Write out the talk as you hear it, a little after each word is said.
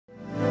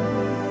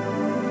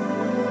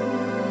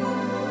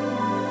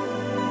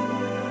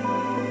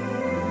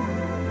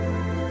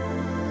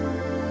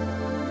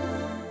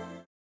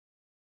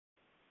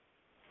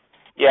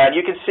Yeah, and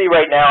you can see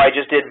right now I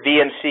just did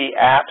VMC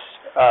apps.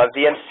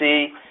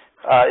 VMC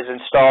is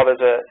installed as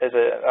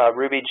a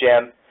Ruby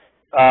gem,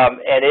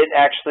 and it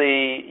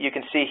actually, you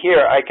can see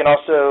here, I can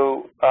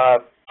also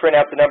print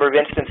out the number of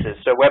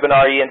instances. So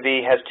Webinar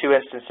ENV has 2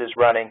 instances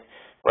running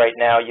right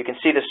now. You can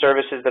see the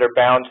services that are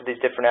bound to these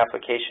different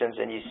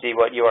applications, and you see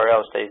what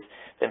URLs they've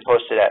been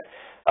posted at.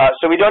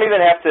 So we don't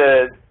even have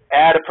to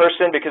add a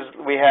person because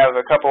we have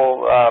a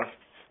couple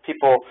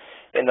people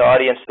in the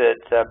audience that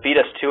beat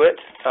us to it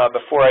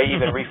before I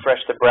even refresh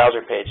the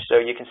browser page. So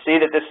you can see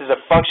that this is a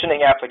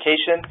functioning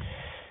application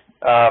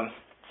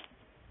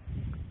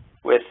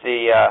with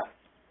the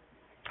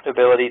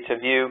ability to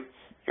view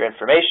your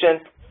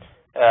information.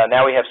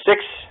 Now we have 6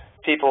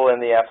 people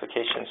in the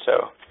application, so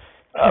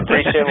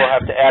pretty soon we'll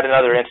have to add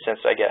another instance,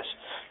 I guess.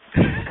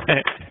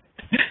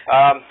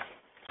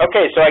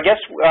 Okay, so I guess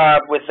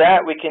with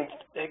that we can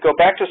go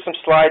back to some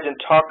slides and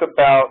talk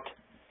about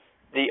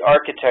the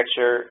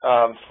architecture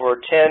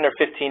for 10 or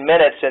 15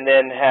 minutes, and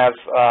then have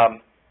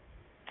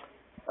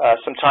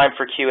some time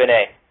for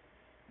Q&A.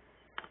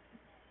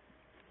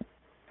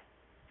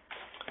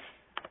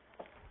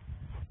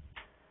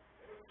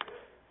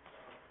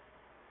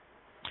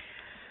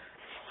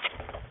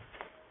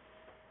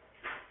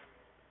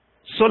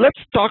 So let's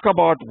talk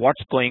about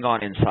what's going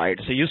on inside.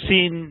 So you've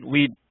seen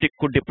we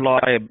could deploy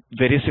a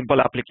very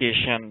simple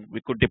application.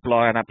 We could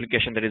deploy an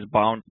application that is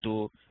bound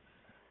to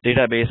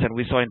database, and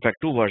we saw in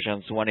fact 2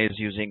 versions. One is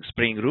using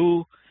Spring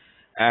Roo,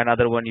 and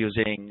another one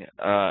using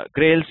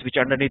Grails, which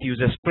underneath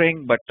uses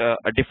Spring, but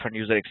a different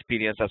user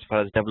experience as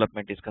far as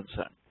development is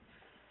concerned.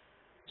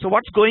 So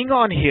what's going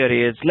on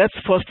here is, let's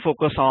first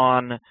focus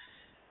on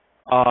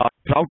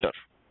router.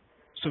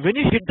 So when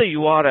you hit the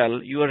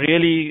URL, you are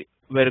really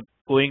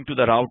going to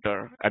the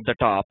router at the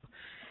top,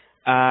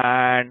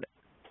 and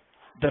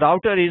the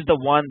router is the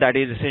one that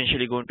is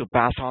essentially going to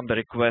pass on the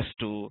request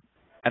to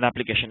an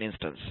application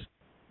instance.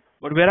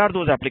 But where are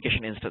those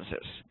application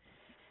instances?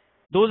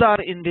 Those are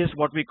in this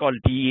what we call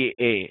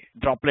DEA,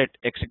 Droplet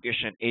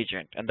Execution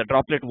Agent, and the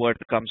droplet word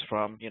comes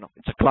from,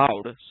 it's a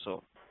cloud,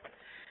 so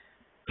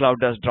cloud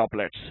does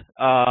droplets.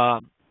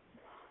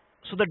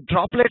 So the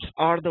droplets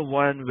are the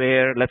one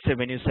where, let's say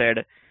when you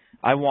said,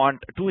 I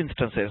want 2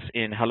 instances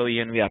in Hello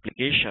ENV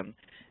application,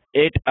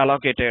 it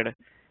allocated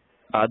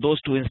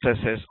those 2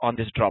 instances on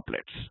these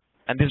droplets.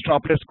 And these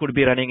droplets could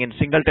be running in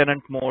single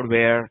tenant mode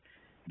where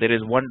there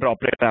is 1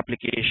 droplet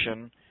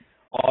application,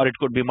 or it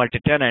could be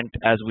multi-tenant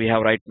as we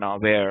have right now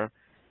where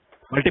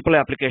multiple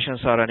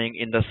applications are running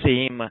in the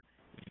same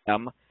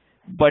VM,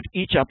 but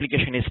each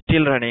application is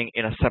still running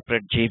in a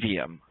separate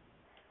JVM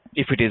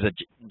if it is a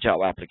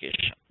Java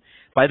application.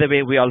 By the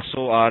way, we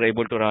also are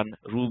able to run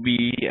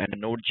Ruby and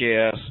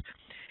Node.js,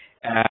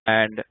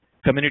 and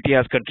community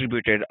has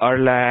contributed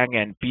Erlang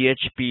and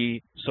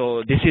PHP.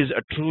 So this is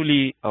a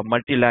truly a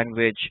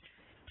multi-language,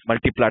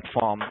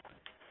 multi-platform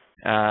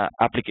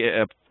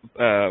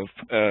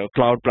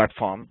cloud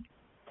platform.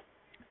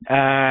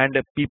 And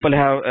people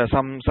have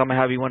some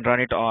have even run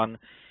it on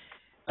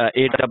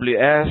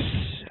AWS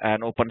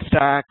and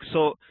OpenStack.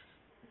 So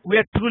we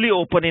are truly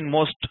open in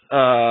most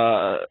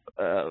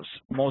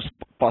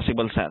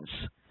possible sense.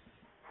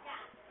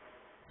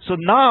 So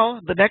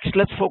now the next,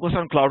 let's focus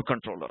on Cloud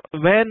Controller.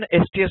 When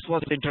STS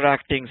was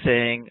interacting,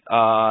 saying,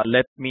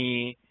 "Let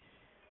me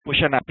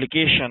push an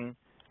application,"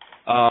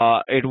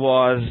 it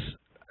was.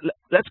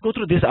 Let's go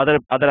through this other.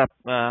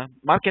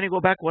 Mark, can you go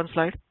back 1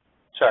 slide?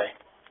 Sorry.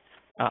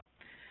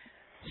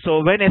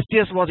 So when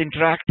STS was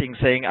interacting,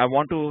 saying, "I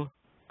want to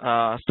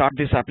start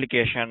this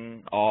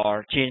application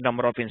or change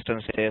number of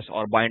instances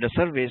or bind a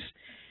service,"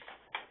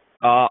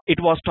 it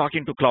was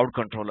talking to Cloud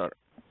Controller.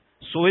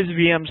 So is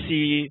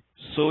VMC,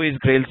 so is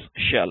Grails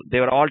Shell.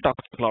 They were all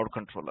talking to Cloud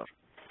Controller.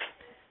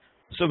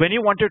 So when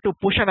you wanted to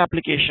push an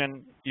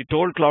application, you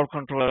told Cloud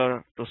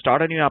Controller to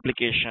start a new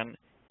application.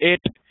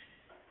 It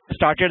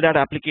started that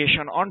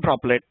application on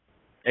Droplet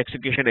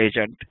Execution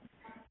Agent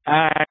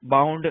and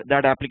bound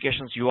that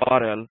application's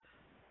URL,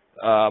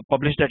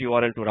 published that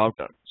URL to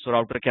router. So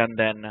router can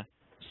then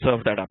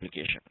serve that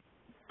application.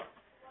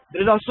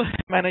 There is also a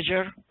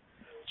manager.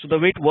 So the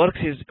way it works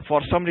is,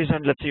 for some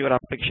reason, let's say your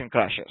application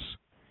crashes,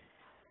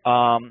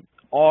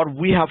 or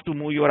we have to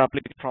move your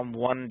application from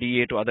one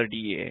DEA to other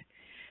DEA.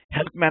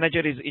 Help manager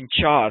is in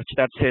charge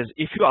that says,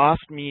 if you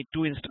ask me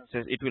 2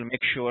 instances, it will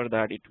make sure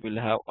that it will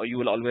have, or you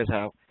will always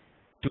have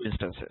 2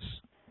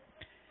 instances.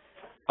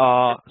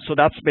 So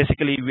that's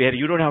basically where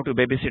you don't have to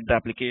babysit the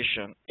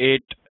application.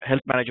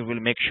 Help manager will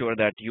make sure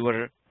that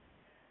your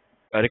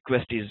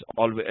request is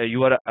always,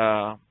 your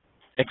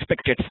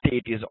expected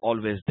state is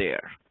always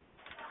there.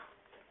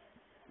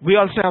 We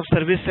also have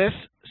services.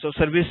 So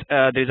service,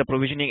 there is a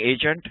provisioning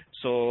agent.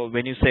 So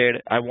when you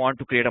said, I want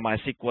to create a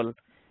MySQL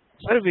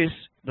service,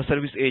 the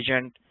service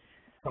agent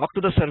talked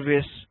to the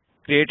service,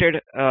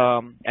 created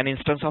an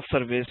instance of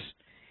service,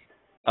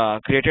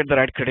 created the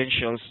right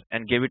credentials,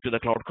 and gave it to the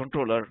Cloud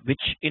Controller,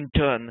 which in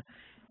turn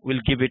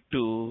will give it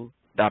to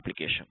the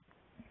application.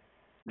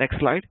 Next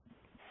slide.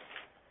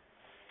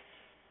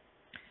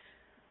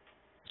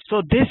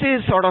 So this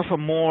is sort of a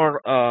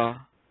more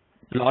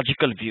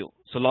logical view.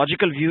 So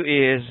logical view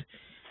is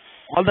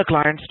all the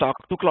clients talk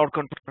to cloud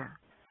controller,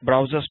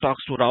 browsers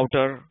talks to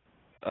router,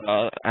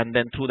 and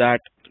then through that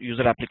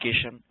user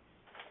application.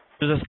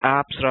 Users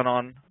apps run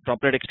on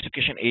droplet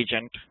execution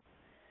agent,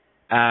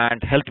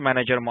 and health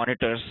manager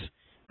monitors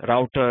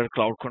router,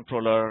 cloud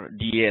controller,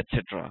 DEA,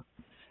 etc.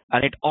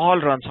 And it all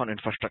runs on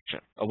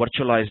infrastructure, a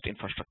virtualized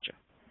infrastructure.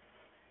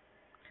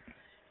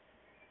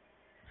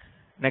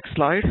 Next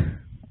slide.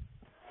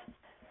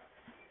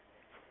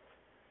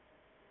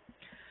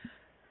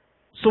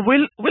 So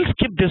we'll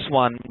skip this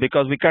one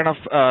because we kind of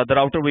the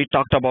router, we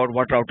talked about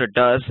what router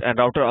does, and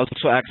router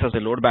also acts as a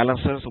load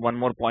balancer. So one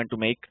more point to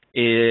make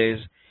is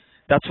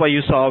that's why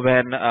you saw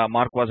when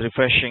Mark was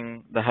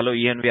refreshing the hello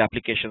env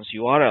applications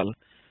URL,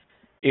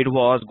 it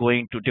was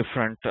going to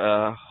different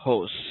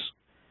hosts.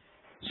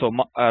 So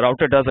a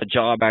router does a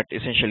job at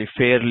essentially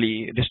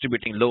fairly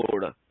distributing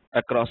load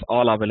across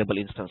all available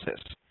instances.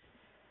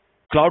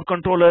 Cloud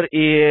controller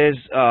is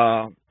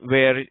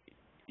where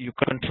you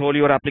control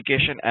your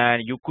application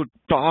and you could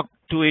talk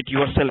to it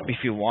yourself if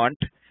you want.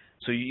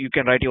 So you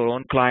can write your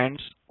own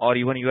clients, or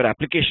even your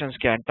applications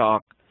can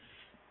talk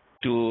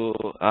to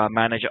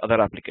manage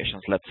other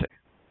applications, let's say.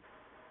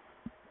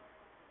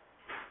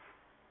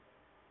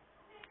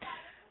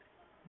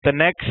 The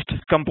next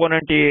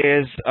component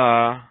is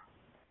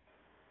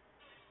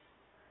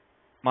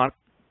Mark.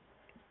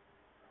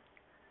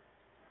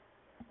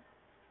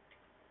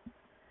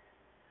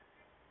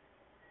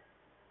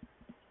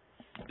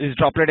 Is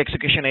droplet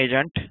execution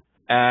agent,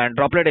 and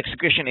droplet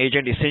execution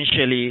agent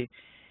essentially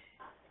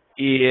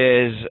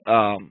is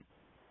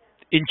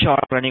in charge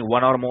of running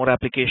one or more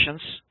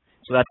applications.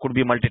 So that could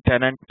be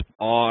multi-tenant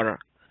or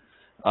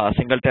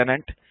single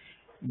tenant.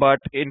 But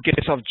in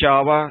case of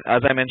Java,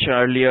 as I mentioned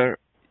earlier,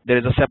 there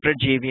is a separate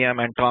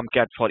JVM and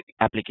Tomcat for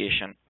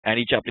application and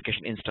each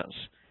application instance.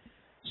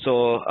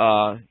 So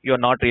you're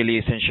not really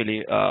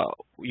essentially,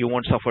 you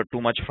won't suffer too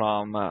much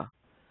from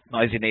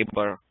noisy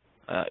neighbor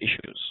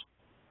issues.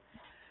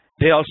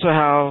 They also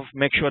have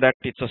make sure that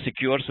it's a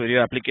secure, so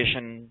your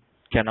application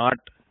cannot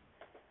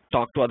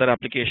talk to other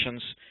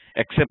applications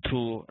except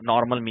through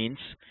normal means.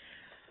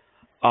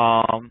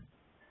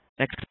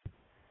 Next.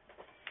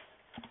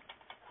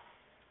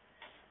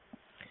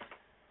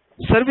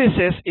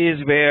 Services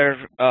is where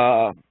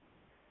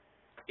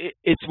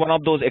it's one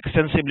of those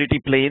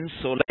extensibility planes.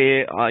 So let's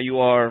say you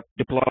are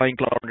deploying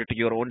cloud to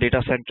your own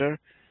data center,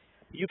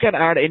 you can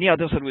add any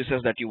other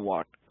services that you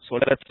want. So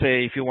let's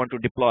say if you want to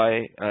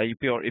deploy, if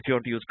you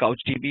want to use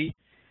CouchDB,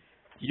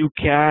 you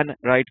can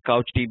write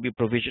CouchDB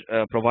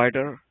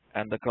provider,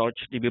 and the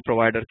CouchDB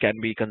provider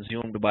can be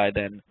consumed by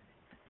then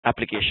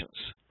applications.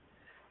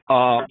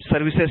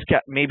 Services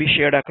may be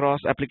shared across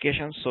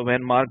applications. So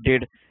when Mark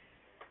did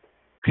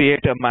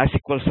create a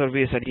MySQL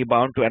service and he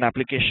bound to an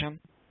application,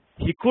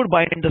 he could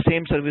bind the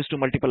same service to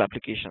multiple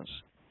applications,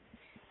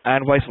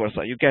 and vice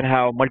versa. You can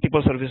have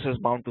multiple services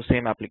bound to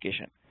same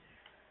application.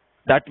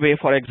 That way,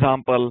 for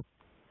example,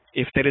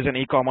 if there is an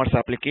e-commerce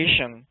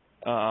application,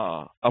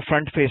 a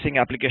front-facing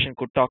application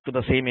could talk to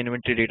the same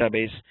inventory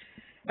database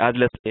as,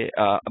 let's say,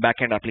 a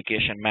back-end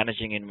application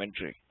managing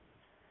inventory.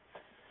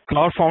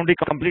 Cloud Foundry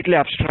completely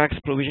abstracts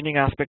provisioning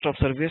aspect of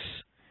service.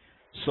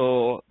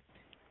 So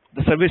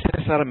the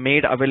services are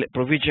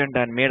provisioned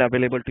and made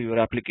available to your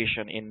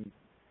application in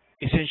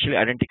essentially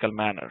identical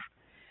manner.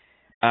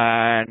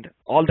 And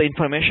all the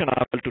information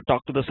available to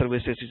talk to the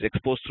services is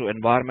exposed through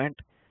environment,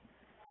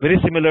 very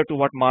similar to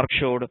what Mark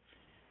showed.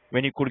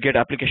 When you could get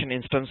application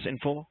instance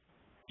info,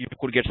 you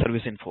could get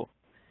service info.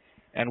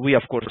 And we,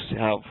 of course,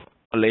 have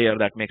a layer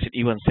that makes it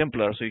even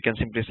simpler. So you can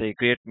simply say,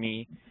 create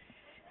me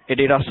a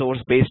data source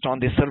based on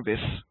this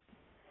service.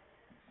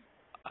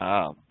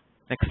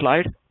 Next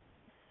slide.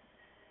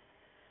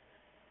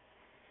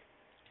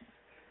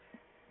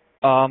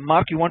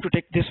 Mark, you want to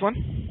take this one?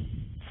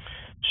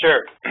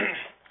 Sure.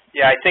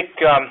 Yeah, I think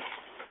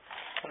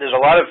there's a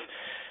lot of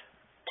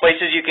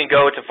places you can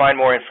go to find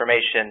more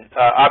information.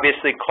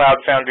 Obviously,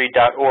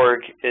 cloudfoundry.org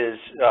is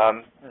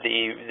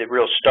the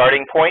real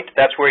starting point.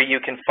 That's where you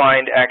can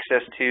find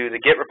access to the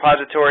Git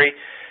repository.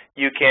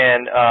 You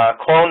can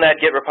clone that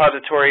Git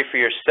repository for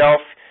yourself.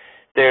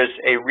 There's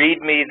a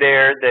README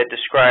there that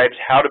describes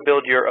how to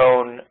build your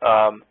own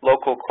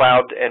local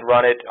cloud and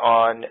run it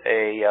on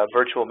a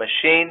virtual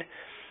machine.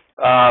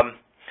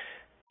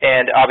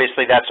 And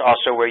obviously, that's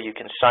also where you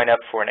can sign up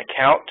for an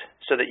account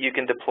so that you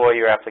can deploy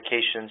your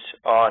applications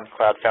on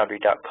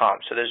cloudfoundry.com.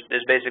 So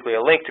there's basically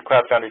a link to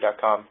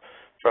cloudfoundry.com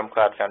from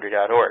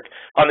cloudfoundry.org.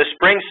 On the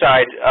Spring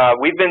side,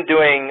 we've been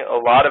doing a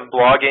lot of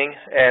blogging,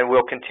 and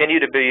we'll continue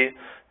to be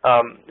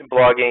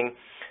blogging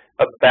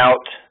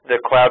about the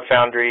Cloud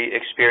Foundry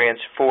experience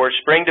for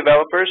Spring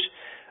developers.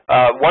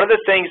 One of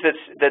the things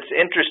that's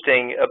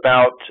interesting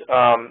about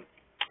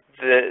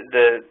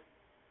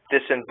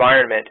this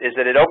environment is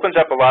that it opens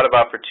up a lot of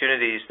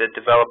opportunities that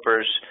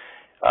developers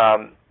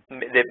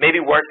that maybe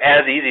weren't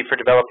as easy for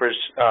developers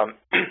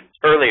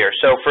earlier.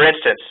 So for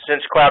instance,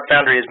 since Cloud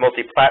Foundry is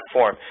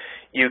multi-platform,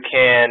 You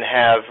can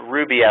have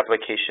Ruby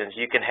applications.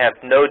 You can have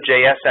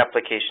Node.js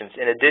applications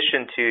in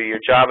addition to your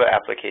Java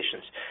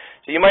applications.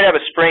 So you might have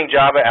a Spring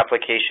Java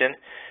application,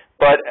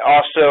 but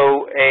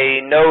also a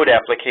Node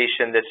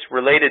application that's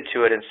related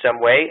to it in some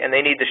way, and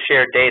they need to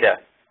share data.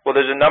 Well,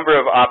 there's a number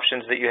of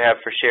options that you have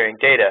for sharing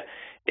data.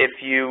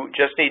 If you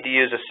just need to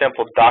use a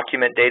simple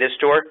document data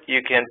store,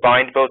 you can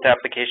bind both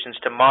applications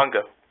to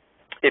Mongo.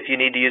 If you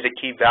need to use a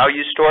key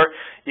value store,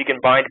 you can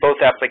bind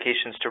both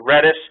applications to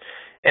Redis.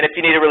 And if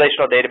you need a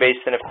relational database,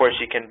 then of course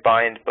you can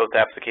bind both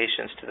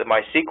applications to the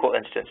MySQL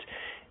instance.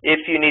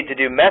 If you need to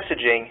do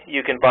messaging,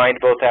 you can bind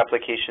both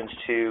applications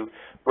to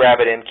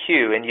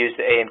RabbitMQ and use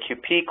the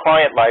AMQP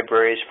client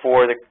libraries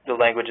for the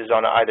languages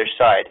on either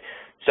side.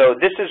 So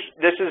this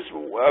is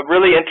a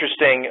really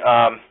interesting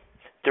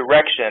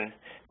direction,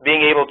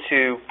 being able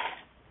to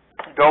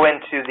go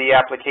into the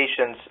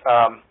applications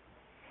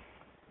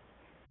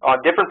on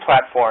different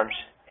platforms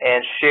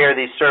and share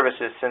these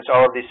services, since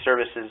all of these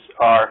services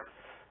are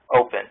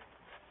open.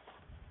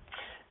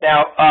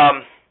 Now,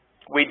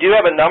 we do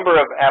have a number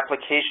of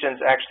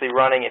applications actually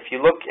running. If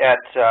you look at,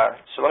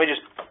 so let me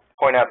just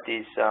point out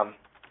these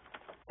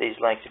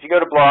links. If you go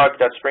to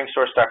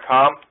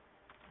blog.springsource.com,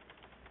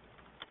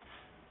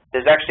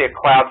 there's actually a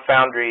Cloud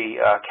Foundry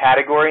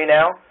category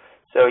now.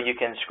 So you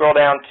can scroll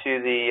down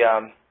to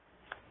the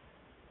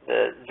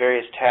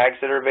various tags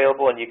that are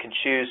available, and you can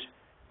choose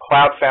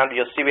Cloud Foundry.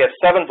 You'll see we have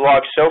 7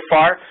 blogs so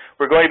far.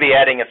 We're going to be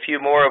adding a few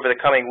more over the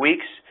coming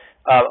weeks.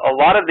 A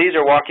lot of these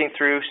are walking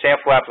through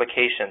sample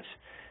applications.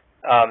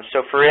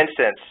 So for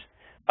instance,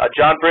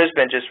 John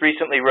Brisbane just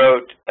recently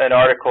wrote an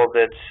article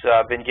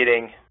that's been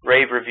getting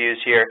rave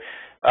reviews here,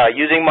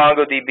 using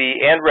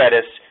MongoDB and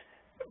Redis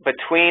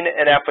between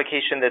an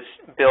application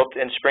that's built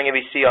in Spring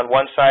MVC on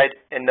one side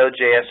and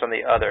Node.js on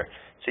the other.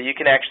 So you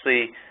can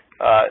actually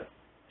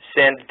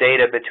send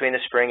data between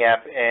the Spring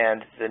app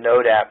and the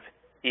Node app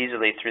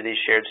easily through these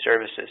shared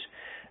services.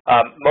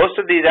 Most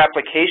of these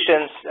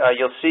applications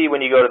you'll see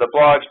when you go to the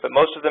blogs, but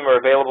most of them are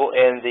available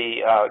in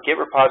the Git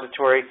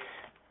repository,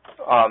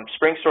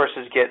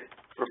 SpringSource's Git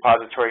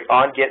repository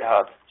on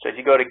GitHub. So if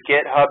you go to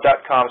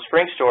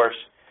github.com/SpringSource,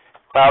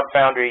 Cloud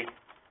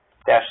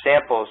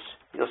Foundry-samples,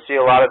 you'll see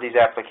a lot of these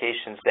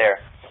applications there.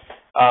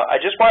 I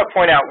just want to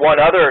point out one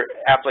other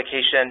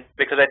application,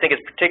 because I think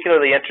it's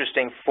particularly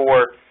interesting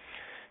for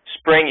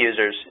Spring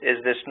users,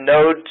 is this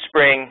Node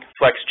Spring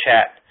Flex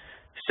Chat.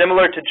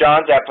 Similar to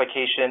John's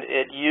application,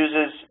 it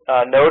uses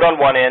Node on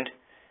one end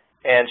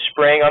and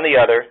Spring on the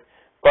other,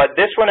 but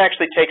this one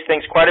actually takes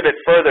things quite a bit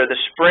further. The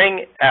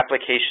Spring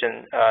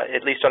application,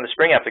 at least on the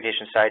Spring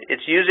application side,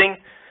 it's using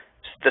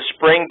the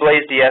Spring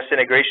BlazeDS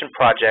integration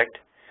project.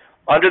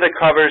 Under the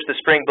covers, the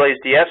Spring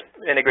BlazeDS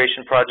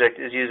integration project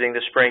is using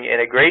the Spring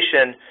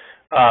integration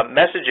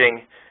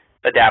messaging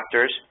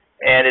adapters,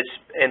 and it's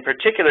in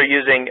particular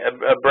using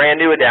a brand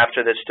new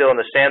adapter that's still in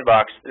the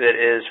sandbox that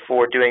is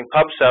for doing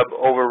PubSub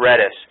over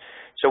Redis.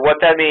 So what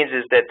that means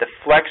is that the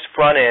Flex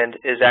front end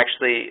is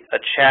actually a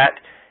chat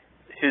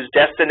whose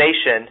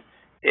destination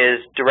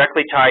is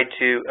directly tied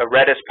to a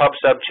Redis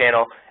PubSub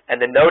channel,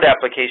 and the Node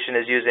application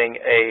is using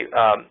a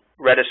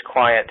Redis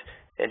client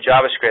in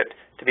JavaScript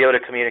to be able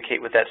to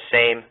communicate with that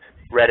same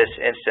Redis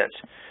instance.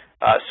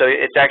 So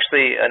it's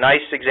actually a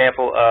nice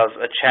example of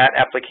a chat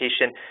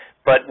application.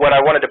 But what I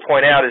wanted to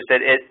point out is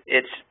that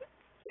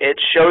it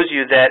shows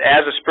you that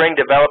as a Spring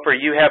developer,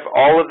 you have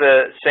all of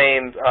the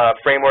same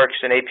frameworks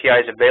and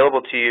APIs available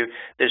to you.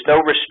 There's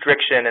no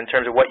restriction in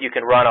terms of what you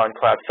can run on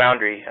Cloud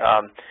Foundry.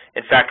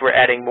 In fact, we're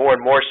adding more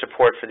and more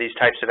support for these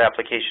types of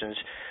applications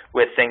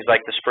with things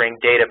like the Spring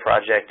Data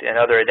Project and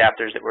other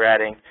adapters that we're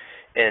adding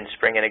in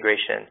Spring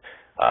integration.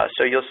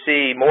 So you'll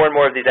see more and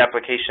more of these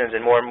applications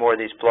and more of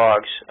these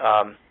blogs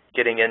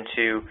getting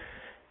into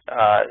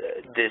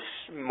this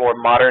more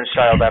modern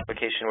styled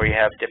application where you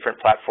have different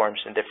platforms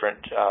and different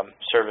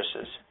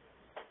services.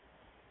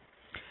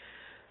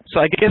 So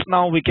I guess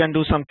now we can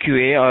do some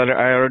QA.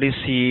 I already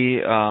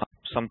see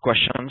some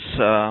questions.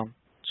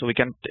 So we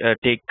can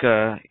take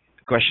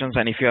questions,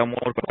 and if you have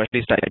more questions,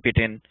 please type it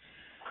in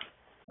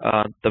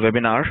the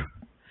webinar.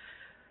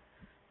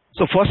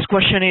 So first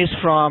question is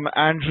from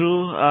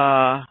Andrew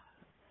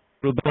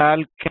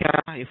Rubalka,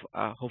 if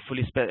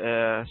hopefully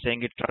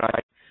saying it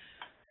right.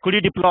 Could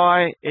you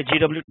deploy a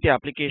GWT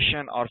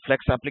application or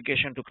Flex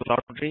application to Cloud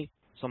Foundry?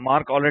 So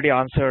Mark already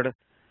answered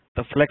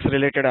the Flex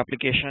related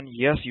application.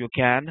 Yes, you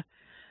can.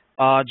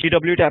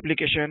 GWT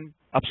application,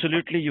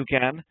 absolutely you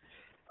can.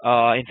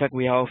 In fact,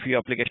 we have a few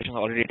applications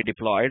already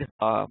deployed.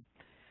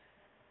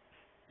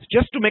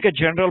 Just to make a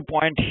general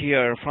point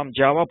here, from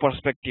Java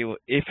perspective,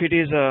 if it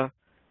is a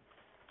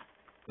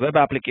web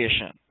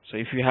application, so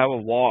if you have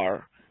a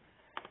var,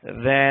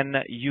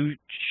 then you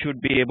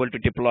should be able to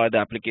deploy the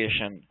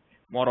application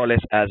more or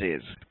less as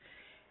is.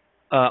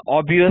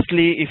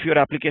 Obviously, if your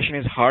application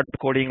is hard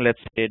coding, let's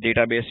say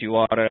database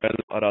URL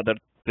or other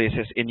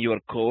places in your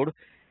code,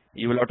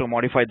 you will have to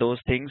modify those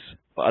things.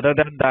 Other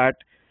than that,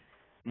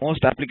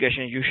 most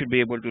applications you should be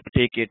able to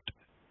take it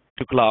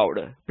to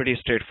cloud pretty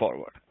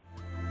straightforward.